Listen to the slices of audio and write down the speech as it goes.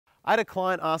I had a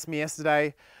client ask me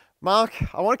yesterday, Mark,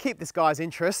 I want to keep this guy's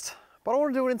interest, but I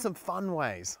want to do it in some fun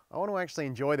ways. I want to actually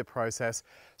enjoy the process.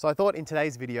 So I thought in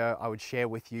today's video, I would share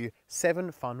with you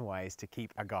 7 fun ways to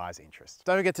keep a guy's interest.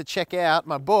 Don't forget to check out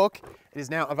my book. It is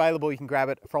now available. You can grab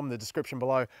it from the description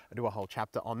below. I do a whole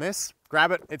chapter on this. Grab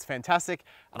it, it's fantastic.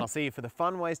 And I'll see you for the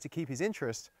fun ways to keep his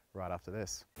interest right after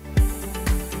this.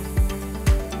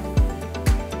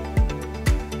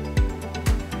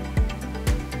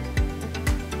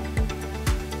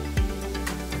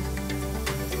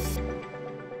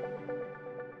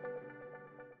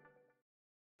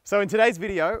 So in today's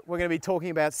video, we're going to be talking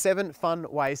about 7 fun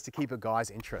ways to keep a guy's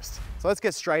interest. So let's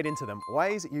get straight into them.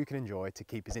 Ways that you can enjoy to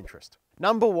keep his interest.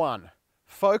 Number 1,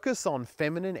 focus on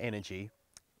feminine energy,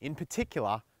 in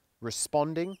particular,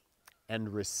 responding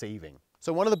and receiving.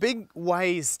 So one of the big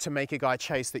ways to make a guy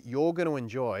chase that you're going to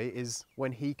enjoy is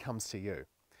when he comes to you.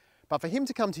 But for him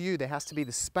to come to you, there has to be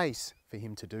the space for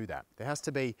him to do that. There has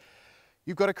to be,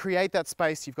 you've got to create that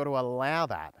space, you've got to allow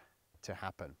that to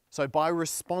happen. So by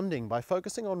responding, by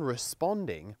focusing on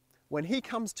responding, when he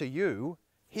comes to you,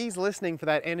 he's listening for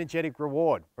that energetic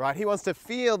reward, right? He wants to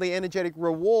feel the energetic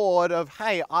reward of,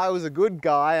 hey, I was a good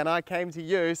guy and I came to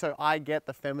you, so I get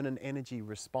the feminine energy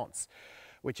response,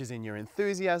 which is in your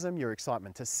enthusiasm, your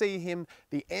excitement to see him,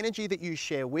 the energy that you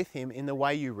share with him in the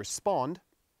way you respond.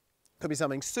 Could be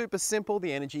something super simple,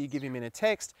 the energy you give him in a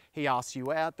text, he asks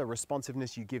you out, the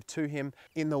responsiveness you give to him.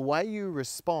 In the way you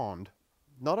respond,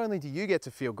 not only do you get to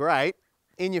feel great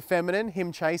in your feminine,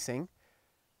 him chasing,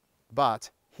 but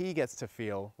he gets to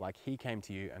feel like he came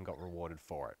to you and got rewarded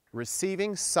for it.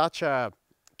 Receiving, such a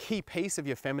key piece of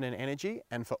your feminine energy,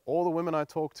 and for all the women I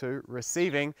talk to,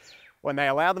 receiving, when they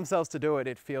allow themselves to do it,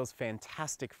 it feels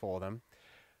fantastic for them.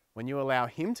 When you allow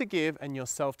him to give and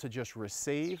yourself to just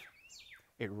receive,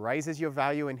 it raises your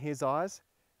value in his eyes,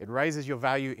 it raises your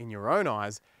value in your own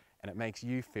eyes, and it makes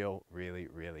you feel really,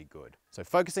 really good. So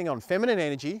focusing on feminine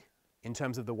energy in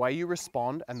terms of the way you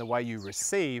respond and the way you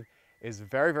receive is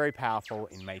very, very powerful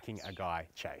in making a guy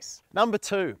chase. Number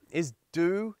 2 is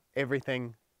do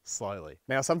everything slowly.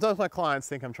 Now, sometimes my clients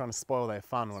think I'm trying to spoil their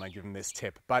fun when I give them this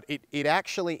tip, but it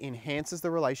actually enhances the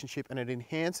relationship and it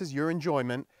enhances your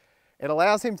enjoyment. It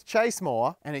allows him to chase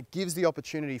more and it gives the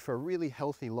opportunity for a really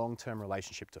healthy long-term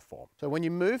relationship to form. So when you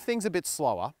move things a bit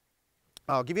slower,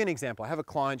 I'll give you an example. I have a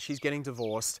client, she's getting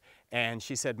divorced, and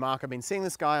she said, Mark, I've been seeing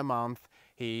this guy a month.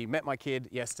 He met my kid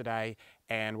yesterday,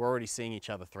 and we're already seeing each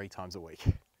other 3 times a week.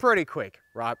 Pretty quick,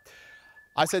 right?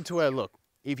 I said to her, look,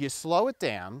 if you slow it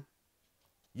down,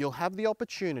 you'll have the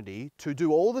opportunity to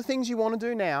do all the things you want to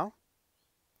do now.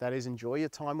 That is, enjoy your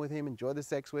time with him, enjoy the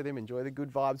sex with him, enjoy the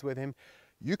good vibes with him.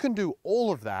 You can do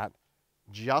all of that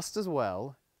just as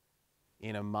well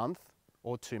in a month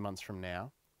or 2 months from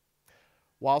now,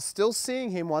 while still seeing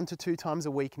him 1 to 2 times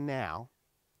a week now.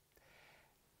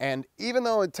 And even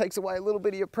though it takes away a little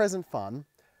bit of your present fun,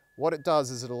 what it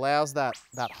does is it allows that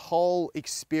whole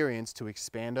experience to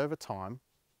expand over time.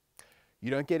 You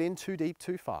don't get in too deep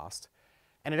too fast.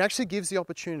 And it actually gives the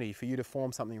opportunity for you to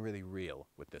form something really real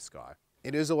with this guy.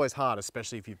 It is always hard,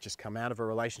 especially if you've just come out of a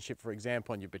relationship, for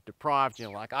example, and you're a bit deprived,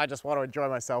 you're like, I just want to enjoy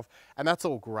myself. And that's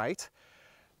all great.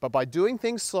 But by doing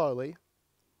things slowly,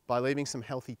 by leaving some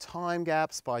healthy time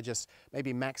gaps, by just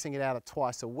maybe maxing it out at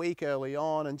 2 a week early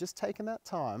on and just taking that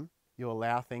time, you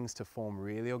allow things to form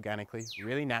really organically,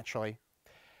 really naturally.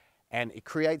 And it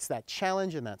creates that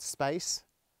challenge and that space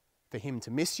for him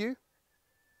to miss you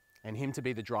and him to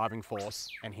be the driving force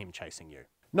and him chasing you.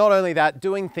 Not only that,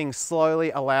 doing things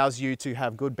slowly allows you to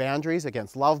have good boundaries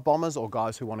against love bombers or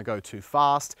guys who want to go too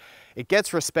fast. It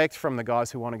gets respect from the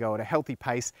guys who want to go at a healthy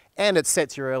pace, and it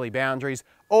sets your early boundaries.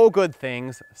 All good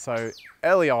things, so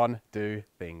early on, do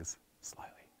things slowly.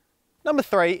 Number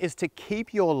 3 is to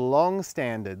keep your long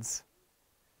standards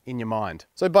in your mind.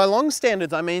 So by long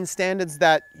standards, I mean standards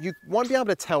that you won't be able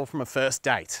to tell from a first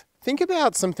date. Think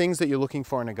about some things that you're looking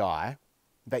for in a guy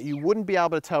that you wouldn't be able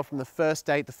to tell from the first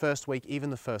date, the first week, even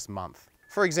the first month.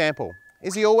 For example,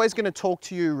 is he always going to talk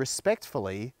to you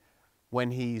respectfully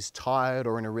when he's tired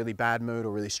or in a really bad mood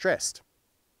or really stressed?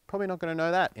 Probably not going to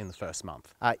know that in the first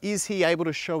month. Is he able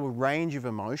to show a range of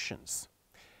emotions?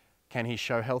 Can he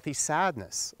show healthy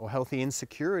sadness or healthy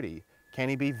insecurity? Can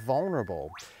he be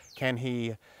vulnerable? Can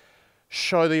he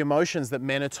show the emotions that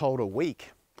men are told are weak?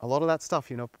 A lot of that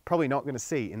stuff you're probably not going to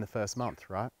see in the first month,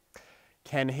 right?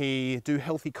 Can he do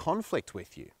healthy conflict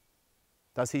with you?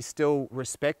 Does he still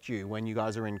respect you when you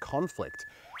guys are in conflict?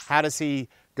 How does he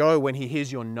go when he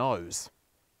hears your no's?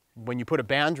 When you put a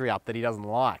boundary up that he doesn't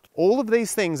like? All of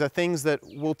these things are things that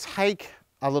will take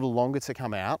a little longer to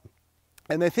come out,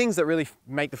 And they're things that really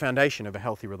make the foundation of a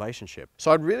healthy relationship.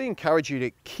 So I'd really encourage you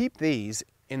to keep these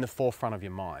in the forefront of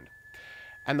your mind.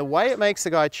 And the way it makes a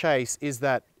guy chase is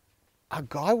that a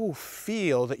guy will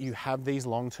feel that you have these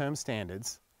long-term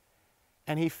standards,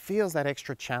 and he feels that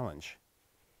extra challenge.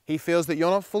 He feels that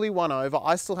you're not fully won over,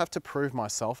 I still have to prove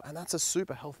myself, and that's a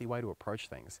super healthy way to approach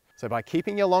things. So by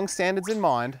keeping your long standards in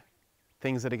mind,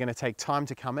 things that are going to take time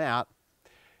to come out,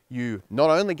 you not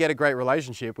only get a great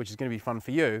relationship, which is going to be fun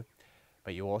for you,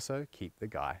 but you also keep the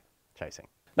guy chasing.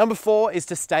 Number 4 is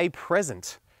to stay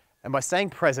present. And by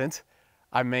staying present,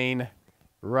 I mean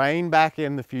rein back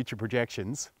in the future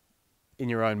projections in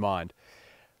your own mind,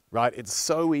 right? It's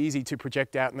so easy to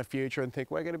project out in the future and think,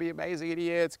 we're going to be amazing in a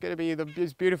year, it's going to be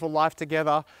this beautiful life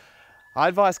together. I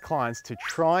advise clients to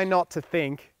try not to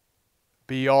think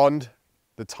beyond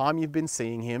the time you've been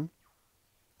seeing him,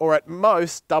 or at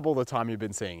most double the time you've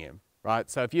been seeing him. Right?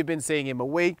 So if you've been seeing him a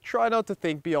week, try not to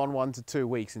think beyond 1 to 2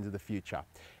 weeks into the future.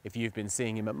 If you've been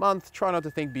seeing him a month, try not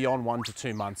to think beyond 1 to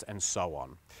 2 months, and so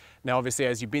on. Now, obviously,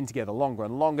 as you've been together longer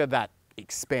and longer, that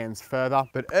expands further.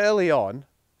 But early on,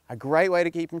 a great way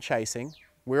to keep him chasing,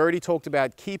 we already talked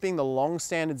about keeping the long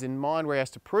standards in mind where he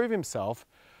has to prove himself,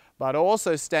 but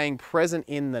also staying present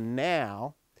in the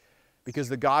now, because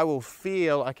the guy will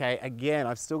feel, okay, again,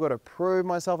 I've still got to prove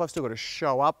myself, I've still got to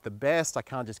show up the best, I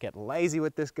can't just get lazy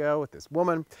with this girl, with this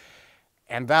woman.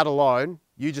 And that alone,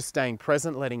 you just staying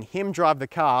present, letting him drive the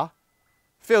car,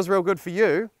 feels real good for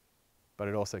you, but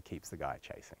it also keeps the guy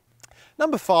chasing.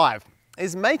 Number 5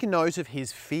 is make note of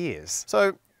his fears.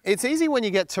 So it's easy when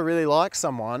you get to really like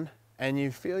someone and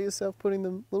you feel yourself putting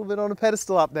them a little bit on a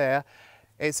pedestal up there,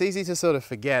 it's easy to sort of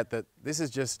forget that this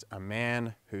is just a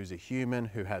man who's a human,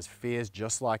 who has fears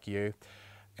just like you.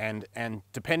 And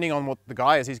depending on what the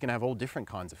guy is, he's going to have all different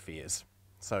kinds of fears.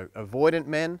 So avoidant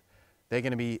men, they're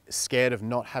going to be scared of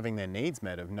not having their needs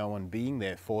met, of no one being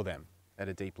there for them at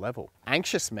a deep level.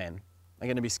 Anxious men are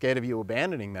going to be scared of you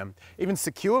abandoning them. Even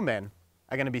secure men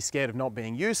are going to be scared of not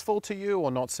being useful to you or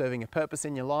not serving a purpose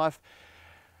in your life.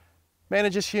 Men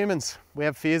are just humans. We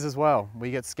have fears as well.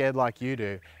 We get scared like you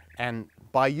do. And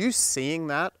by you seeing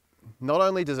that, not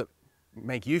only does it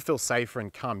make you feel safer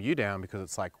and calm you down, because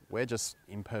it's like, we're just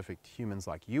imperfect humans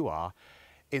like you are,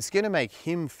 it's going to make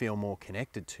him feel more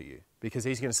connected to you, because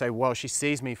he's going to say, well, she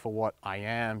sees me for what I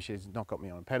am. She's not got me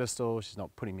on a pedestal. She's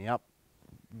not putting me up,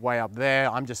 way up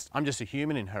there. I'm just a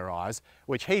human in her eyes,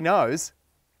 which he knows.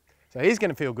 So he's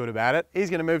going to feel good about it. He's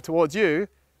going to move towards you,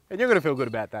 and you're going to feel good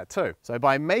about that too. So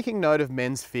by making note of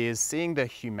men's fears, seeing the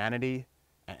humanity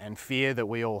and fear that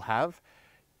we all have,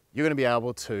 you're going to be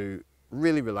able to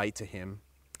really relate to him.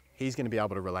 He's going to be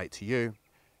able to relate to you,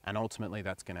 and ultimately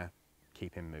that's going to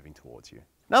keep him moving towards you.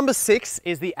 Number 6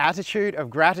 is the attitude of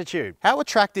gratitude. How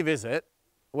attractive is it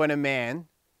when a man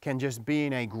can just be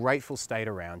in a grateful state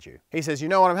around you? He says, you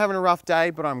know what, I'm having a rough day,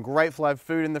 but I'm grateful I have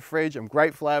food in the fridge. I'm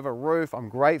grateful I have a roof. I'm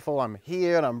grateful I'm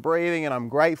here and I'm breathing, and I'm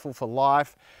grateful for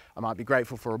life. I might be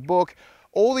grateful for a book.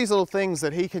 All these little things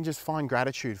that he can just find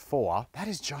gratitude for, that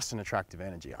is just an attractive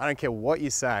energy. I don't care what you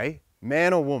say,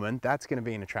 man or woman, that's going to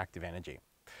be an attractive energy.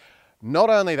 Not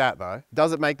only that though,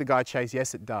 does it make the guy chase?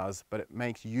 Yes, it does, but it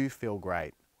makes you feel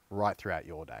great right throughout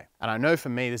your day. And I know for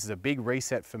me, this is a big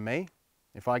reset for me.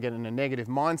 If I get in a negative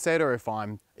mindset, or if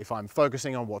I'm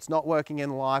focusing on what's not working in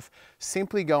life,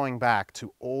 simply going back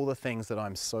to all the things that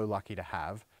I'm so lucky to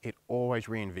have, it always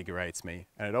reinvigorates me,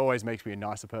 and it always makes me a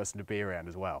nicer person to be around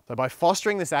as well. So by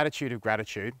fostering this attitude of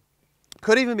gratitude,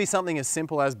 could even be something as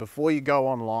simple as, before you go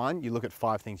online, you look at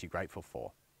 5 things you're grateful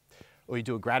for, or you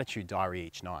do a gratitude diary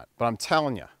each night. But I'm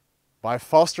telling you, by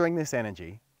fostering this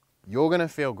energy, you're going to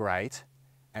feel great,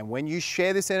 and when you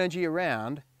share this energy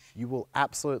around, you will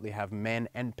absolutely have men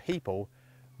and people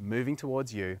moving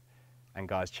towards you and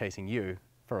guys chasing you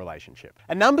for a relationship.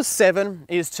 And number 7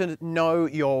 is to know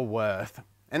your worth.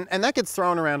 And that gets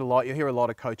thrown around a lot. You hear a lot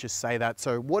of coaches say that.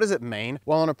 So what does it mean?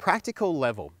 Well, on a practical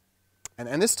level,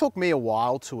 and this took me a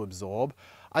while to absorb,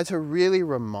 I had to really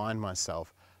remind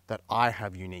myself that I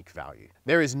have unique value.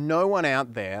 There is no one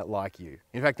out there like you.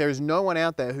 In fact, there is no one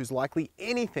out there who's likely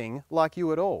anything like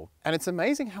you at all. And it's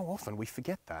amazing how often we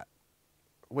forget that.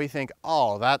 We think,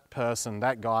 oh, that person,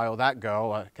 that guy or that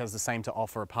girl has the same to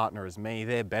offer a partner as me,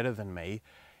 they're better than me.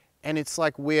 And it's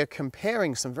like we're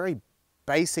comparing some very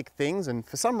basic things, and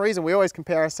for some reason we always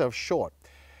compare ourselves short.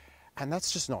 And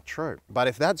that's just not true. But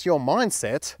if that's your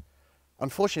mindset,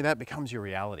 unfortunately that becomes your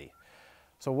reality.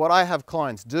 So what I have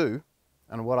clients do,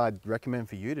 and what I'd recommend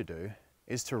for you to do,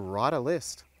 is to write a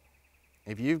list.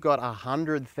 If you've got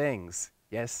 100 things,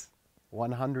 yes,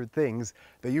 100 things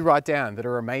that you write down that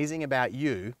are amazing about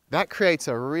you, that creates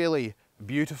a really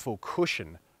beautiful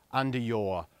cushion under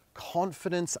your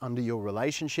confidence under your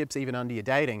relationships, even under your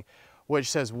dating, which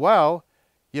says, well,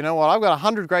 you know what, I've got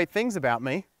 100 great things about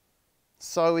me,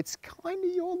 so it's kind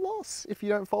of your loss if you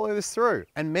don't follow this through.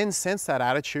 And men sense that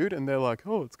attitude and they're like,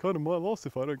 oh, it's kind of my loss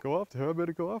if I don't go after her, I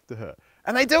better go after her.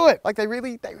 And they do it, like they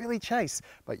really chase.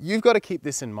 But you've got to keep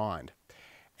this in mind.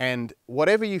 And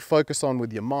whatever you focus on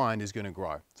with your mind is going to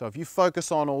grow. So if you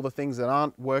focus on all the things that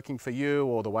aren't working for you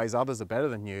or the ways others are better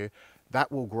than you,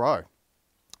 that will grow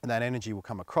and that energy will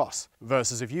come across.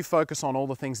 Versus if you focus on all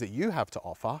the things that you have to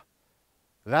offer,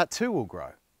 that too will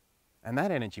grow and that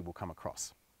energy will come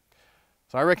across.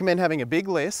 So I recommend having a big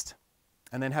list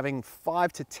and then having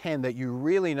 5 to 10 that you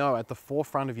really know at the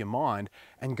forefront of your mind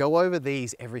and go over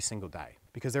these every single day.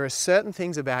 Because there are certain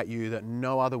things about you that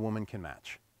no other woman can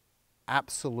match.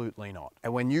 Absolutely not.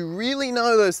 And when you really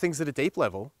know those things at a deep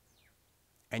level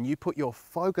and you put your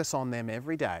focus on them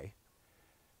every day,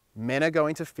 men are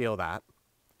going to feel that.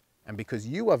 And because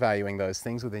you are valuing those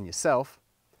things within yourself,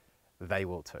 they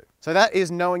will too. So that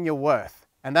is knowing your worth.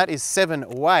 And that is 7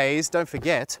 ways. Don't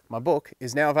forget, my book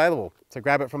is now available. So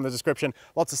grab it from the description.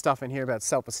 Lots of stuff in here about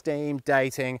self-esteem,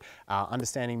 dating,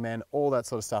 understanding men, all that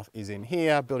sort of stuff is in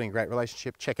here. Building a great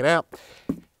relationship, check it out.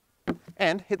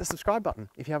 And hit the subscribe button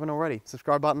if you haven't already.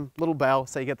 Subscribe button, little bell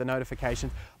so you get the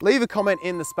notifications. Leave a comment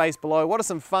in the space below. What are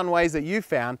some fun ways that you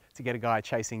found to get a guy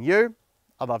chasing you?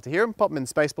 I'd love to hear them. Pop them in the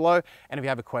space below. And if you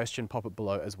have a question, pop it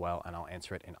below as well and I'll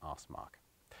answer it in Ask Mark.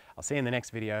 I'll see you in the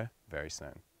next video very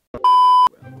soon.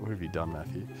 What have you done,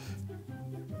 Matthew?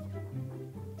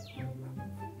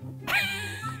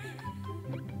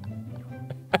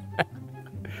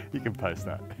 You can post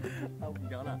that. I'm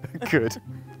gonna. Good.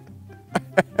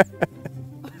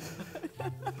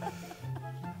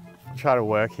 Try to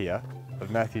work here, but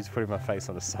Matthew's putting my face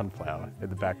on a sunflower in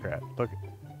the background. Look.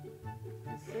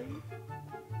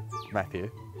 Matthew,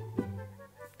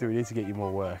 do we need to get you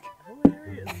more work?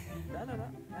 Hilarious. No.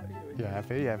 You're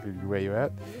happy? You happy where you're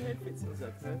at? Your head fits in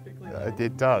so perfectly.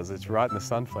 It does. It's right in the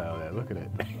sunflower there. Look at it.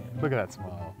 Look at that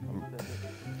smile.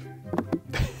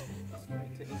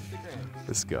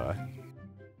 This guy.